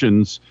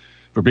Renovations,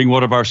 for being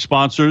one of our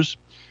sponsors.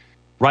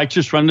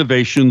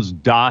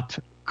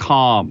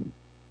 RighteousRenovations.com.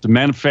 It's a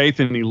man of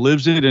faith, and he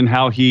lives it in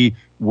how he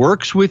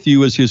works with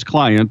you as his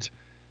client.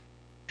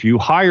 If you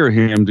hire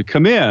him to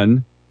come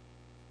in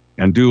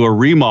and do a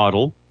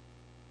remodel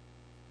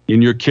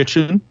in your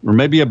kitchen or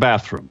maybe a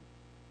bathroom,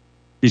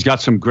 he's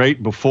got some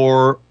great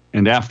before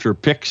and after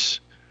pics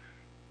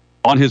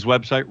on his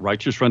website,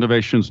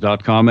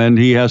 RighteousRenovations.com, and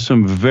he has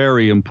some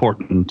very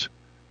important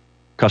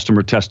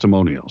customer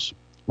testimonials.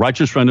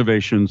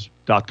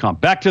 RighteousRenovations.com.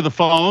 Back to the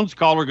phones.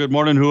 Caller, good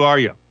morning. Who are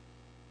you?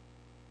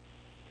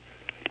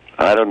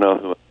 I don't know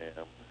who I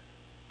am.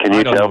 Can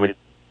you tell me?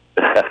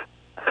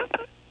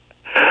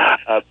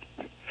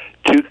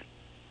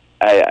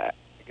 I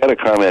got a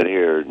comment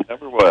here.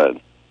 Number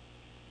one,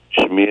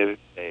 SOS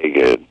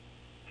Fagan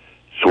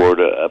swore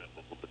to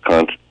uphold the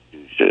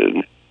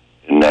Constitution,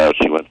 and now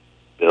she wants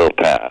a bill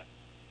passed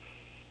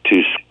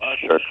to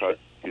squash our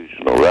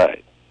constitutional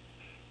rights.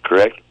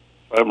 Correct?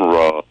 If I'm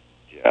wrong,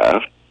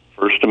 Jeff,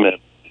 First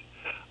Amendment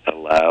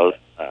allows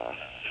us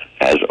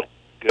as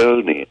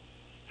Oregonians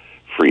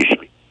free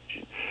speech.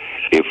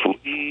 If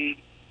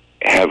we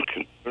have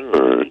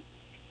concerns,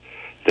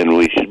 then we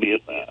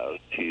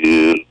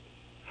to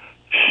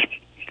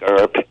speak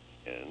our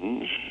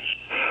opinions,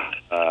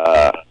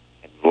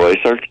 and voice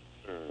our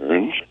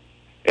concerns,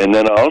 and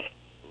then also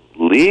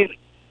legally,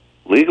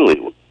 we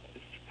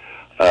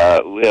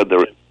have the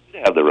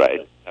right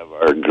to have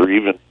our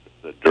grievances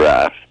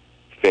addressed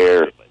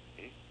fairly.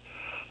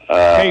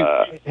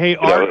 Hey,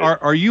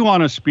 are you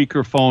on a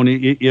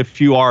speakerphone?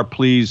 If you are,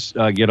 please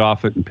get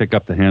off it and pick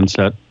up the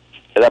handset.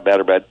 Is that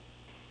better, bud?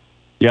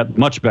 Yeah,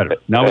 much better.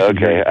 Now we can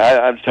hear you.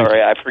 I'm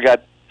sorry. I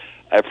forgot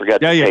to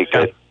take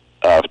it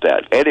off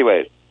that.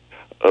 Anyway,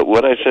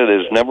 what I said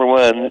is, number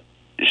one,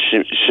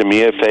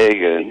 Shemia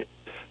Fagan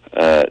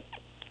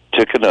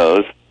took an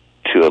oath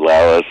to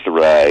allow us the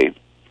right,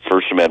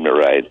 First Amendment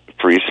right,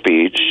 free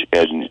speech,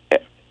 and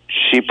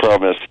she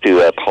promised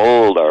to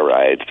uphold our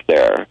rights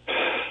there.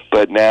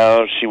 But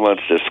now she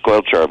wants to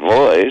squelch our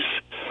voice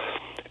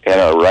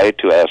and our right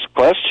to ask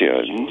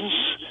questions.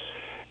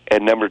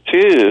 And number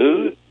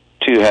two,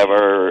 to have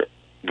our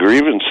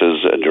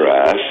grievances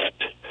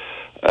addressed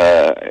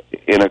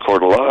in a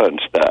court of law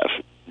and stuff.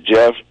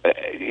 Jeff,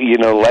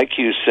 like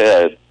you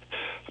said,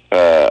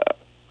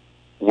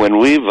 when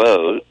we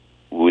vote,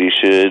 we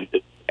should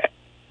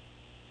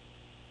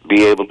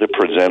be able to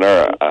present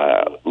our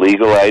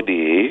legal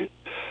ID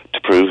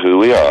to prove who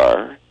we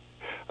are,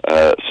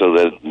 so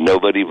that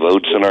nobody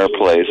votes in our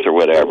place or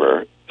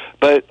whatever.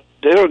 But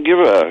they don't give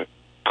a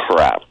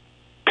crap,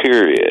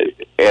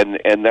 period.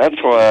 And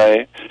that's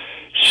why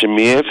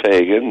Shemia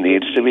Fagan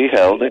needs to be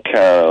held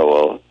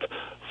accountable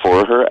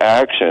for her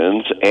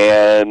actions,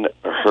 and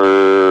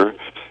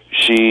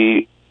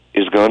she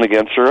is going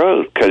against her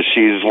oath because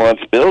she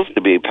wants bills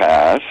to be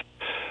passed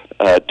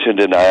to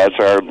deny us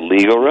our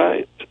legal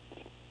rights.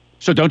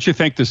 So don't you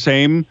think the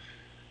same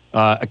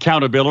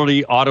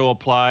accountability ought to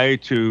apply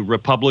to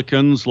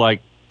Republicans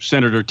like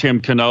Senator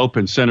Tim Knopp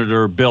and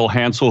Senator Bill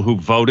Hansel, who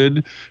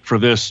voted for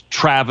this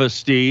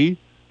travesty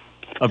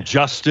of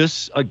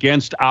justice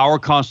against our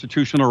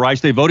constitutional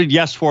rights? They voted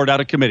yes for it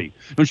out of committee.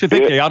 Don't you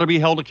think they ought to be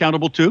held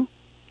accountable too?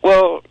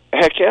 Well,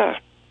 heck yeah.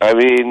 I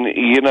mean,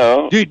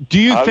 Do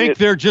you think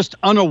they're just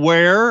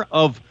unaware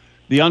of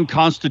the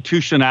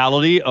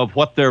unconstitutionality of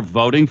what they're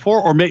voting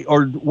for, or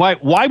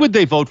why would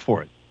they vote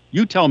for it?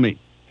 You tell me.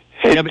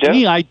 Do you have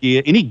any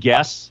idea, any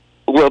guess?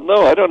 Well,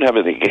 no, I don't have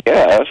any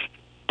guess.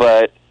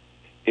 But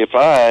if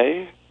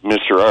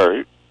Mr.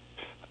 Art,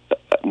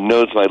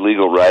 knows my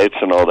legal rights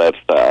and all that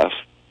stuff,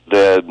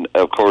 then,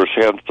 of course,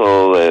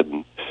 Hansel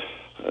and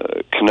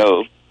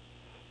Knopp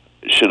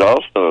should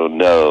also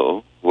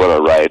know what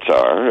our rights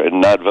are and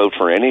not vote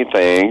for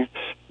anything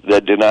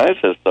that denies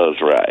us those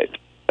rights.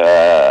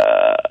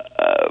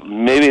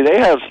 Maybe they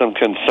have some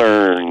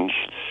concerns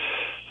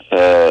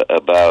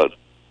about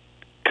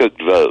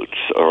cooked votes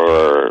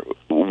or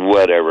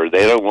whatever.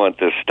 They don't want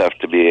this stuff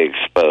to be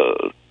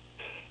exposed.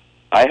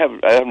 I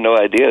have no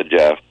idea,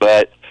 Jeff,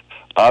 but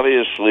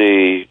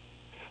obviously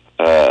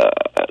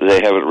they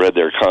haven't read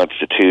their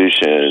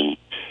Constitution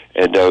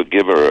and don't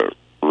give a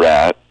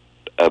rat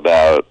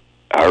about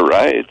our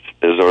rights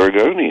as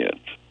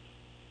Oregonians.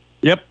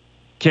 Yep.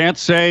 Can't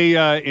say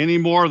any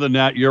more than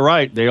that. You're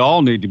right. They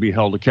all need to be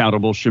held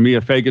accountable.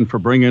 Shemia Fagan for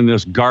bringing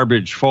this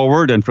garbage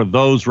forward, and for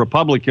those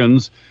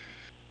Republicans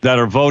that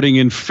are voting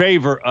in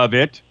favor of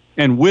it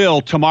and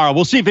will tomorrow.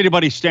 We'll see if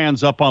anybody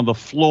stands up on the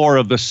floor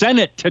of the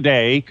Senate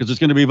today, because it's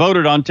going to be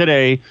voted on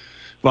today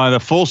by the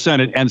full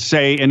Senate, and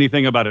say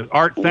anything about it.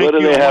 Art, thank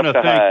you. I want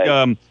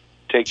to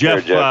thank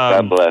Jeff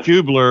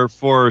Hubler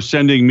for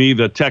sending me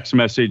the text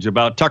message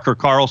about Tucker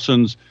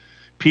Carlson's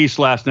piece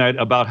last night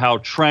about how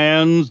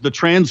the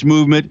trans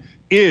movement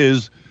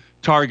is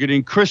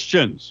targeting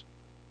Christians.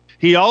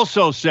 He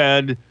also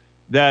said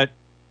that,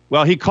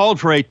 he called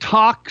for a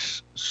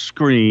tox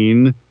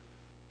screen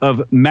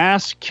of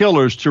mass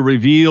killers to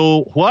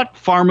reveal what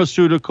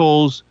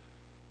pharmaceuticals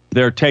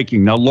they're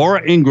taking. Now,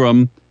 Laura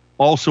Ingraham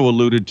also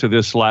alluded to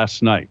this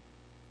last night,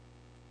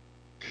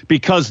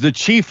 because the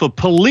chief of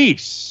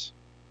police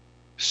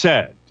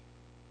said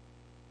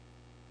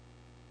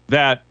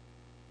that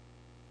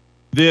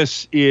the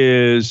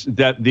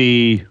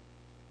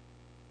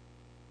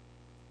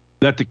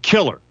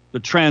killer, the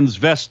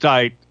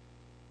transvestite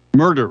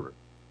murderer,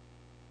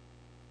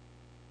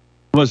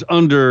 was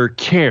under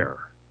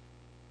care.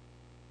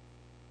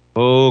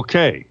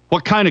 Okay.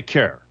 What kind of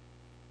care?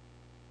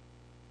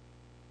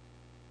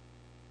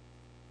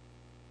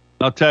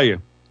 I'll tell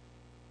you.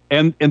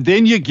 And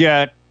then you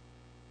get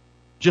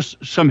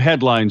just some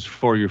headlines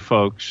for you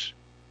folks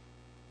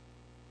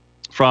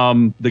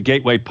from the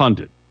Gateway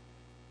Pundit.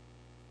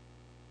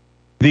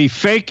 The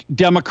fake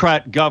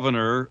Democrat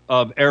governor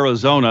of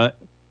Arizona,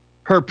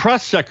 her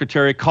press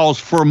secretary calls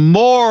for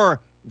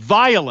more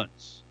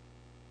violence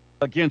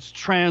against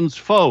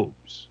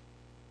transphobes,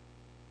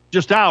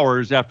 just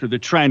hours after the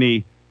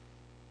tranny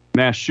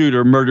mass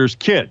shooter murders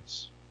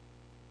kids.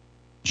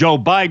 Joe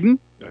Biden,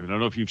 I don't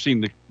know if you've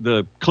seen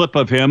the clip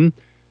of him,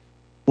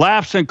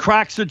 laughs and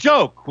cracks a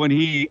joke when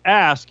he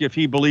asked if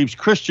he believes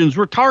Christians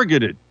were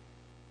targeted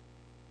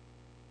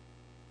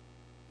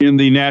in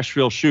the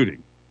Nashville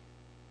shooting.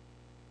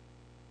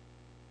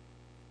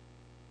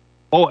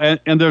 Oh,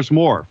 and there's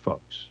more,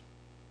 folks.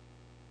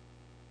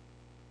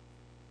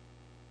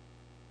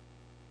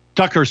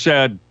 Tucker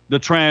said the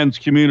trans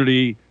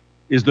community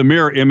is the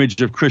mirror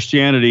image of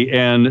Christianity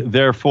and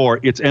therefore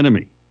its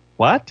enemy.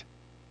 What?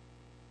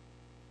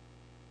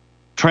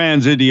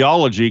 Trans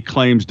ideology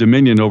claims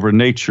dominion over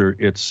nature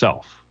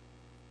itself.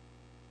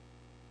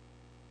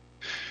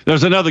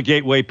 There's another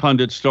Gateway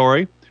pundit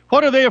story.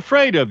 What are they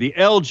afraid of? The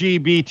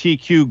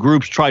LGBTQ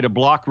groups try to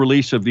block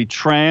release of the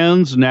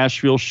Trans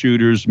Nashville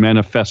Shooters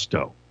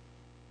Manifesto.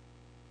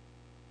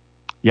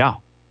 Yeah,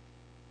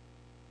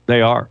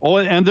 they are. Oh,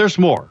 and there's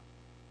more.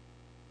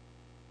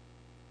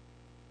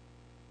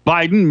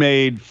 Biden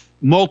made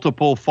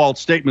multiple false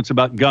statements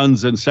about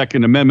guns and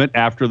Second Amendment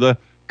after the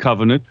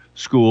Covenant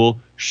School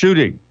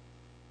shooting.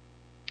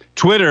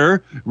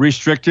 Twitter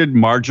restricted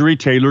Marjorie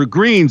Taylor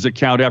Greene's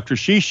account after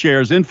she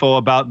shares info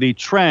about the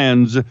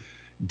Trans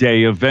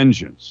Day of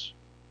Vengeance.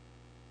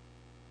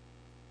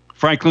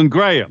 Franklin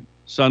Graham,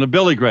 son of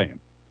Billy Graham,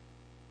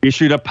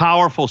 issued a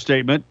powerful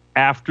statement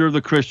after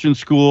the Christian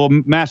school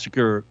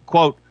massacre.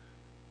 Quote,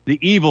 "The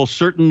evil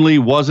certainly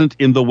wasn't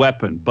in the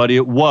weapon, but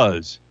it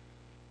was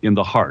in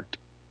the heart."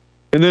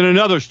 And then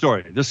another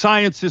story. The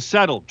science is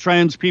settled.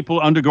 Trans people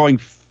undergoing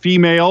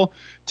female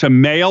to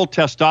male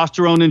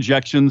testosterone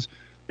injections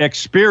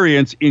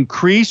experience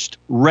increased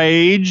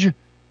rage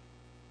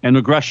and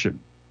aggression.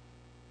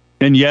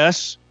 And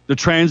yes, the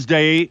Trans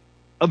Day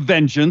of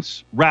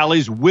Vengeance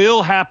rallies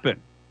will happen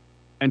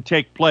and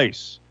take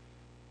place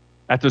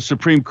at the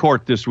Supreme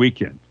Court this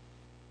weekend.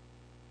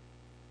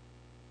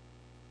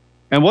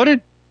 And what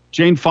did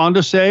Jane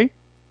Fonda say?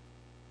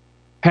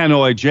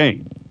 Hanoi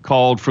Jane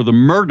called for the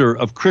murder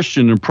of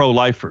Christian and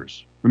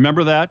pro-lifers.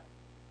 Remember that?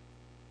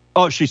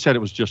 Oh, she said it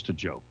was just a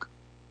joke.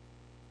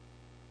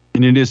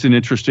 And it isn't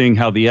interesting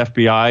how the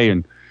FBI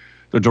and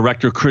the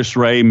director, Chris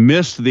Wray,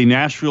 missed the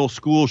Nashville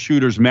school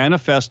shooters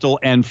manifesto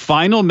and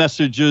final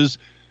messages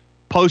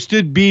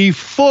posted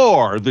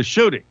before the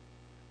shooting,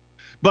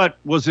 but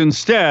was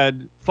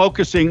instead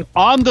focusing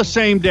on the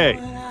same day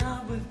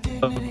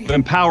of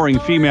empowering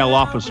female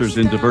officers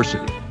in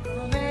diversity.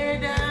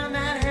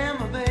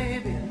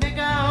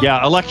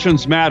 Yeah,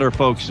 elections matter,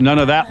 folks. None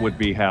of that would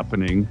be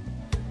happening.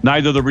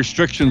 Neither the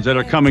restrictions that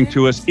are coming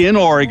to us in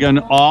Oregon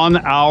on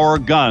our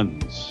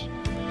guns.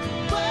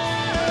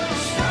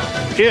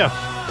 If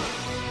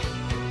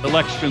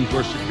elections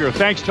were secure.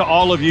 Thanks to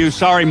all of you.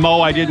 Sorry,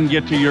 Mo, I didn't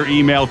get to your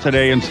email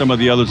today and some of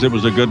the others. It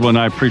was a good one.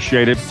 I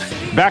appreciate it.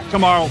 Back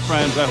tomorrow,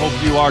 friends. I hope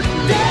you are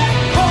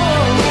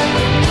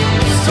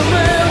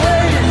too.